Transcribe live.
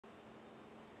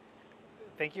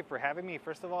Thank you for having me.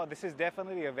 First of all, this is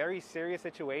definitely a very serious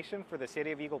situation for the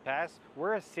city of Eagle Pass.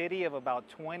 We're a city of about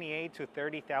 28 to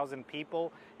 30,000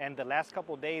 people, and the last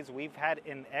couple of days we've had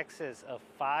in excess of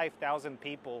 5,000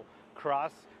 people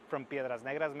cross from Piedras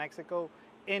Negras, Mexico,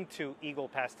 into Eagle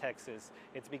Pass, Texas.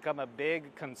 It's become a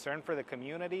big concern for the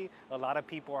community. A lot of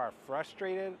people are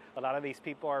frustrated. A lot of these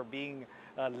people are being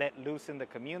let loose in the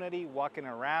community, walking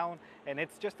around, and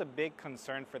it's just a big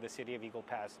concern for the city of Eagle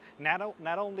Pass.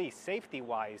 Not only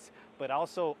safety-wise, but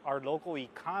also our local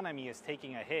economy is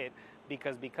taking a hit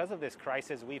because of this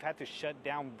crisis, we've had to shut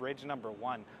down bridge number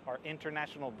 1, our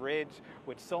international bridge,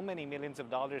 which so many millions of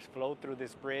dollars flow through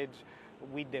this bridge.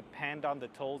 We depend on the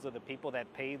tolls of the people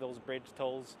that pay those bridge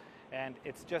tolls, and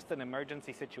it's just an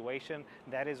emergency situation.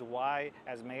 That is why,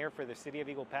 as mayor for the city of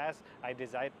Eagle Pass, I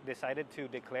decided to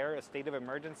declare a state of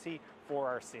emergency for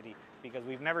our city, because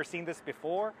we've never seen this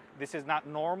before. This is not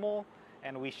normal,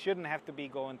 and we shouldn't have to be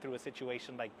going through a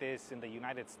situation like this in the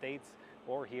United States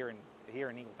or here in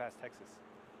Eagle Pass, Texas.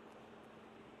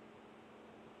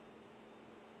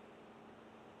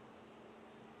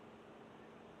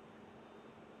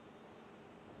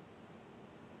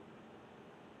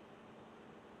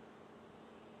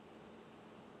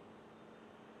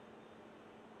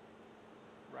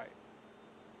 Right.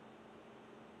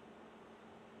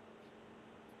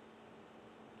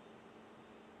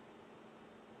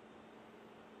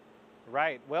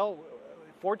 Right. Well,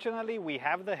 fortunately, we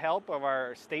have the help of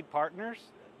our state partners,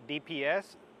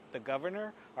 DPS, the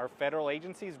governor, our federal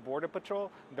agencies, Border Patrol.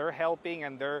 They're helping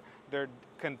and they're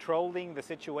controlling the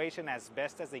situation as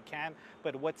best as they can.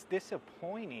 But what's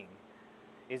disappointing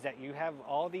is that you have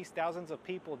all these thousands of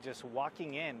people just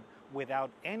walking in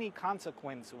without any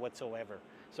consequence whatsoever.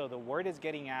 So the word is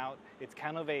getting out. It's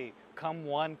kind of a come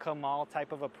one, come all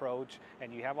type of approach,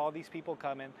 and you have all these people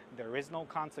coming. There is no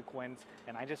consequence,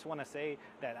 and I just want to say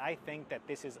that I think that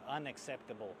this is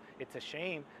unacceptable. It's a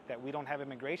shame that we don't have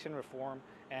immigration reform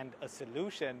and a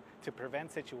solution to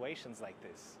prevent situations like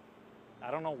this. I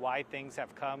don't know why things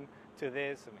have come to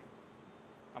this. I mean,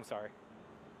 I'm sorry.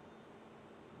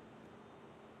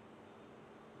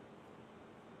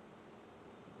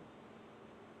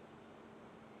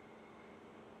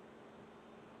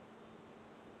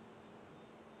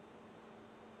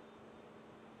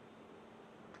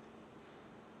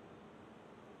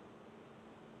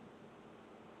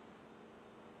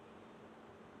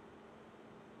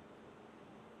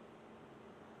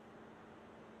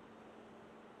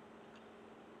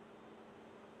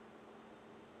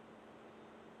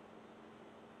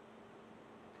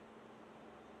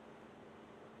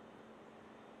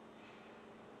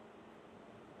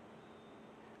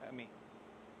 I mean,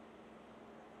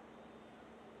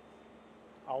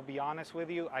 I'll be honest with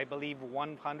you, I believe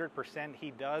 100%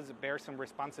 he does bear some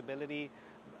responsibility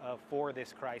for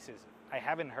this crisis. I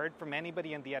haven't heard from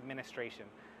anybody in the administration.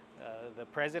 The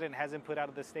president hasn't put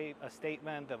out a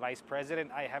statement, the vice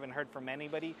president, I haven't heard from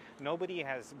anybody. Nobody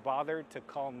has bothered to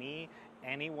call me,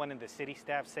 anyone in the city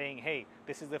staff saying, hey,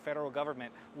 this is the federal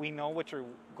government. We know what you're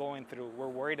going through. We're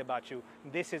worried about you.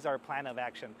 This is our plan of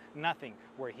action. Nothing.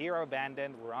 We're here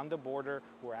abandoned. We're on the border.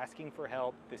 We're asking for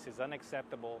help. This is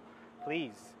unacceptable.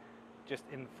 Please, just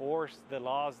enforce the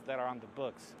laws that are on the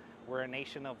books. We're a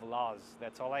nation of laws.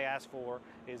 That's all I ask for,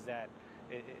 is that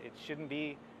it shouldn't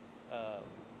be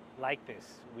like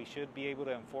this. We should be able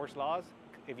to enforce laws.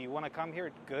 If you want to come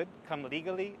here, good, come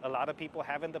legally. A lot of people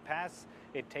have in the past.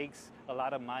 It takes a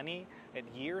lot of money and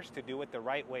years to do it the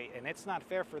right way. And it's not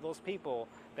fair for those people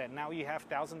that now you have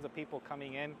thousands of people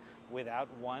coming in without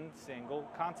one single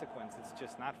consequence. It's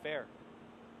just not fair.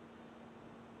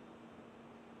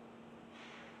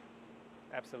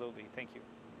 Absolutely. Thank you.